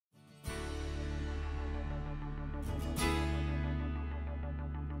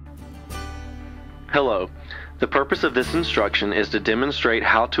Hello. The purpose of this instruction is to demonstrate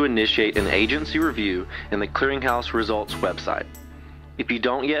how to initiate an agency review in the Clearinghouse Results website. If you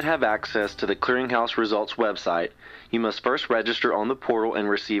don't yet have access to the Clearinghouse Results website, you must first register on the portal and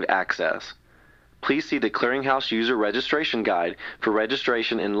receive access. Please see the Clearinghouse User Registration Guide for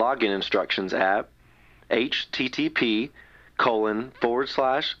registration and login instructions at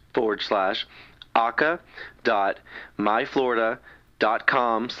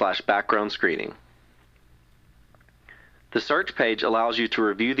http://aka.myflorida.com/background screening. The search page allows you to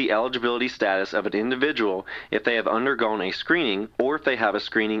review the eligibility status of an individual if they have undergone a screening or if they have a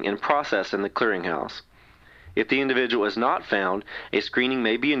screening in process in the Clearinghouse. If the individual is not found, a screening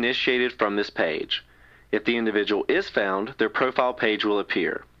may be initiated from this page. If the individual is found, their profile page will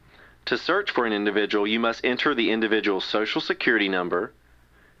appear. To search for an individual, you must enter the individual's social security number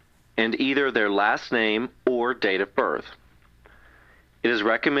and either their last name or date of birth. It is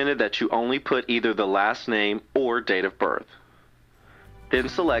recommended that you only put either the last name or date of birth. Then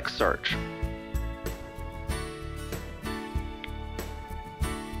select Search.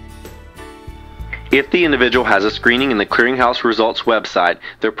 If the individual has a screening in the Clearinghouse Results website,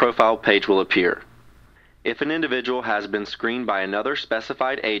 their profile page will appear. If an individual has been screened by another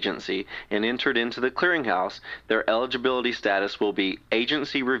specified agency and entered into the Clearinghouse, their eligibility status will be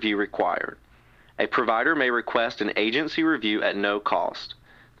Agency Review Required. A provider may request an agency review at no cost.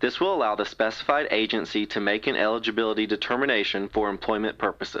 This will allow the specified agency to make an eligibility determination for employment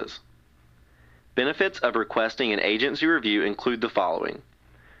purposes. Benefits of requesting an agency review include the following.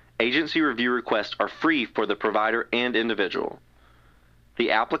 Agency review requests are free for the provider and individual.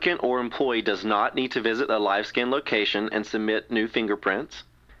 The applicant or employee does not need to visit a LiveScan location and submit new fingerprints.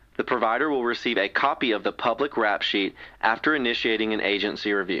 The provider will receive a copy of the public rap sheet after initiating an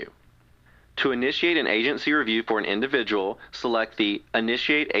agency review. To initiate an agency review for an individual, select the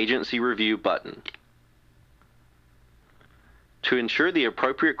Initiate Agency Review button. To ensure the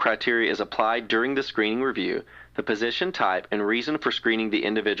appropriate criteria is applied during the screening review, the position type and reason for screening the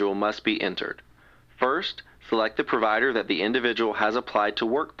individual must be entered. First, select the provider that the individual has applied to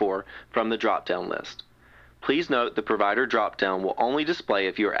work for from the drop-down list. Please note the provider drop-down will only display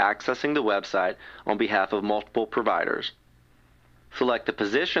if you are accessing the website on behalf of multiple providers. Select the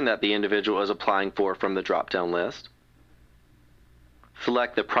position that the individual is applying for from the drop-down list.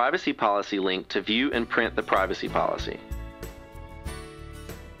 Select the privacy policy link to view and print the privacy policy.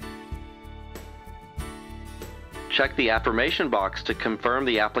 Check the affirmation box to confirm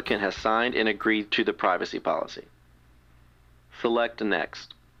the applicant has signed and agreed to the privacy policy. Select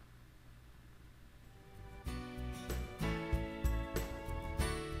Next.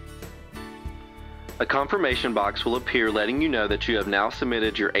 A confirmation box will appear letting you know that you have now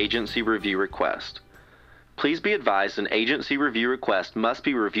submitted your agency review request. Please be advised an agency review request must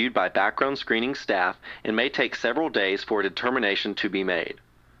be reviewed by background screening staff and may take several days for a determination to be made.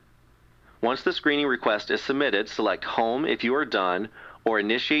 Once the screening request is submitted, select Home if you are done or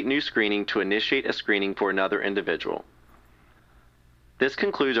Initiate New Screening to initiate a screening for another individual. This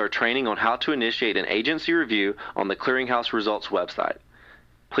concludes our training on how to initiate an agency review on the Clearinghouse Results website.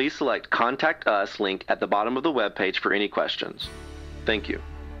 Please select Contact Us link at the bottom of the web page for any questions. Thank you.